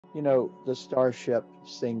The Starship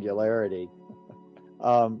Singularity.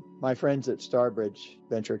 My friends at Starbridge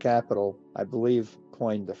Venture Capital, I believe,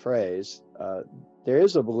 coined the phrase. There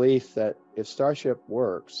is a belief that if Starship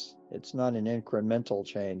works, it's not an incremental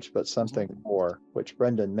change, but something more, which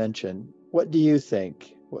Brendan mentioned. What do you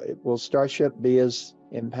think? Will Starship be as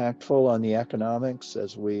impactful on the economics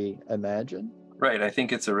as we imagine? Right. I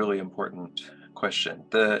think it's a really important question.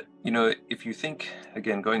 If you think,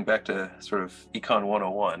 again, going back to sort of Econ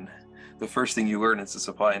 101, the first thing you learn is the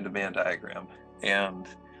supply and demand diagram. And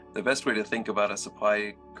the best way to think about a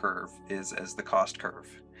supply curve is as the cost curve.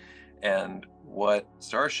 And what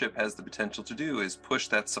Starship has the potential to do is push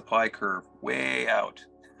that supply curve way out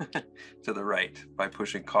to the right by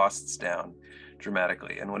pushing costs down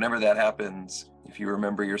dramatically. And whenever that happens, if you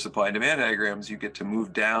remember your supply and demand diagrams, you get to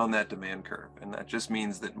move down that demand curve. And that just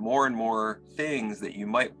means that more and more things that you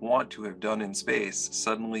might want to have done in space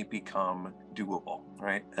suddenly become doable,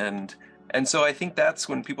 right? And so I think that's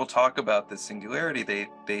when people talk about this singularity,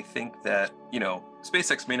 they think that,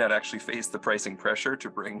 SpaceX may not actually face the pricing pressure to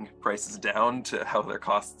bring prices down to how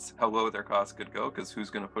low their costs could go, because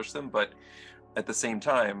who's going to push them? But at the same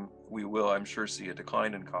time, we will, I'm sure, see a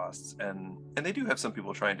decline in costs, and they do have some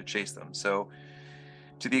people trying to chase them. So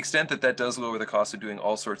to the extent that that does lower the cost of doing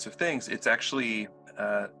all sorts of things, it's actually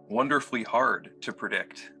wonderfully hard to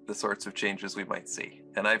predict the sorts of changes we might see.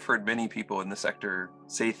 And I've heard many people in the sector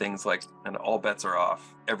say things like, and all bets are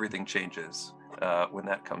off, everything changes when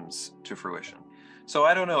that comes to fruition. So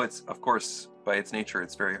I don't know, it's, of course, by its nature,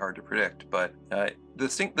 it's very hard to predict, but the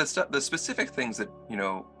specific things that,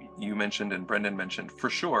 you mentioned and Brendan mentioned, for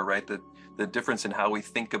sure, right? The difference in how we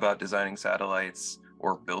think about designing satellites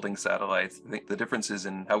or building satellites. I think the difference is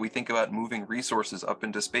in how we think about moving resources up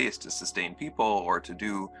into space to sustain people or to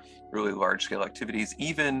do really large scale activities,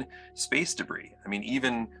 even space debris. I mean,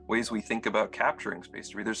 even ways we think about capturing space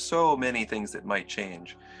debris. There's so many things that might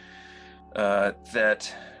change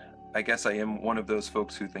that I guess I am one of those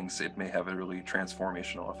folks who thinks it may have a really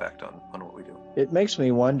transformational effect on what we do. It makes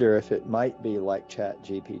me wonder if it might be like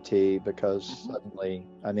ChatGPT, because suddenly,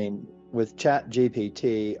 with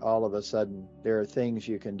ChatGPT, all of a sudden there are things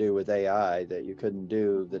you can do with AI that you couldn't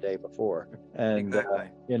do the day before. And, Exactly.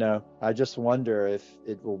 I just wonder if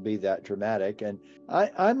it will be that dramatic. And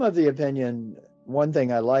I'm of the opinion, one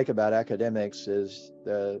thing I like about academics is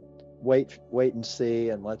the wait and see,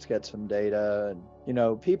 and let's get some data.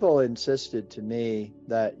 And people insisted to me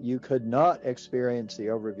that you could not experience the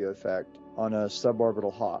overview effect on a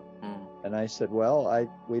suborbital hop. And I said, well,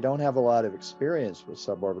 we don't have a lot of experience with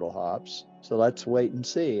suborbital hops, so let's wait and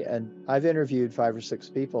see. And I've interviewed 5 or 6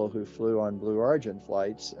 people who flew on Blue Origin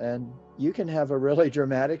flights, and you can have a really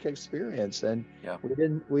dramatic experience. And Yeah.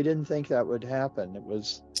 we didn't think that would happen. It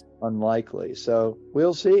was unlikely. So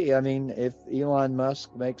we'll see. If Elon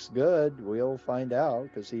Musk makes good, we'll find out,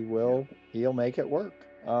 because he'll make it work.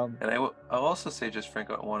 And I'll also say, just Frank,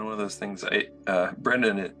 one of those things.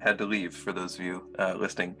 Brendan had to leave for those of you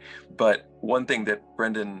listening, but one thing that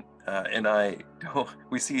Brendan and I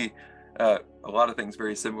we see a lot of things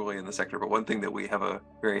very similarly in the sector. But one thing that we have a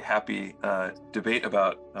very happy debate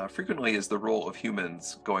about frequently is the role of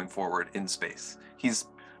humans going forward in space. He's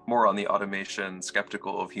more on the automation,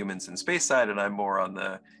 skeptical of humans in space side, and I'm more on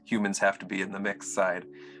the humans have to be in the mix side.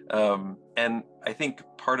 And I think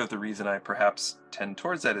part of the reason I perhaps tend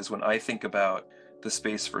towards that is when I think about the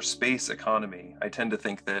space for space economy, I tend to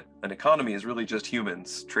think that an economy is really just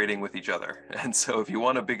humans trading with each other. And so if you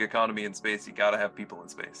want a big economy in space, you got to have people in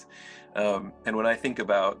space. And when I think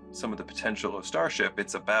about some of the potential of Starship,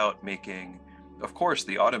 it's about making, of course,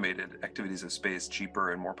 the automated activities of space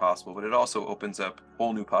cheaper and more possible, but it also opens up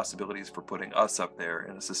whole new possibilities for putting us up there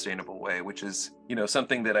in a sustainable way, which is,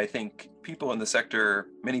 something that I think people in the sector,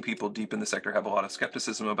 many people deep in the sector, have a lot of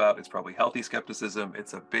skepticism about. It's probably healthy skepticism.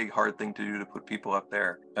 It's a big, hard thing to do to put people up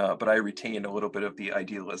there. But I retain a little bit of the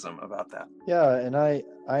idealism about that. Yeah, and I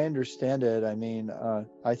understand it.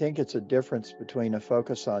 I think it's a difference between a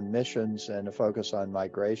focus on missions and a focus on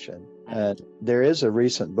migration. And there is a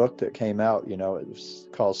recent book that came out, it was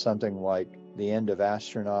called something like The End of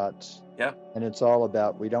Astronauts. Yeah. And it's all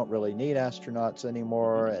about, we don't really need astronauts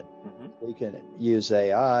anymore, and we can use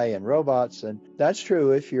AI and robots. And that's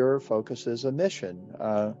true if your focus is a mission.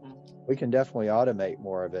 We can definitely automate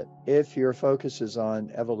more of it. If your focus is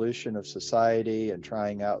on evolution of society and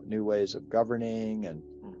trying out new ways of governing and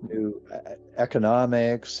new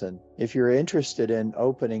economics, and if you're interested in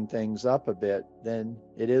opening things up a bit, then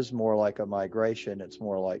it is more like a migration. It's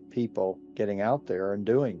more like people getting out there and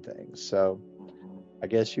doing things. So I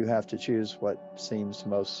guess you have to choose what seems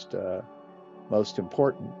most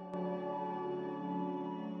important.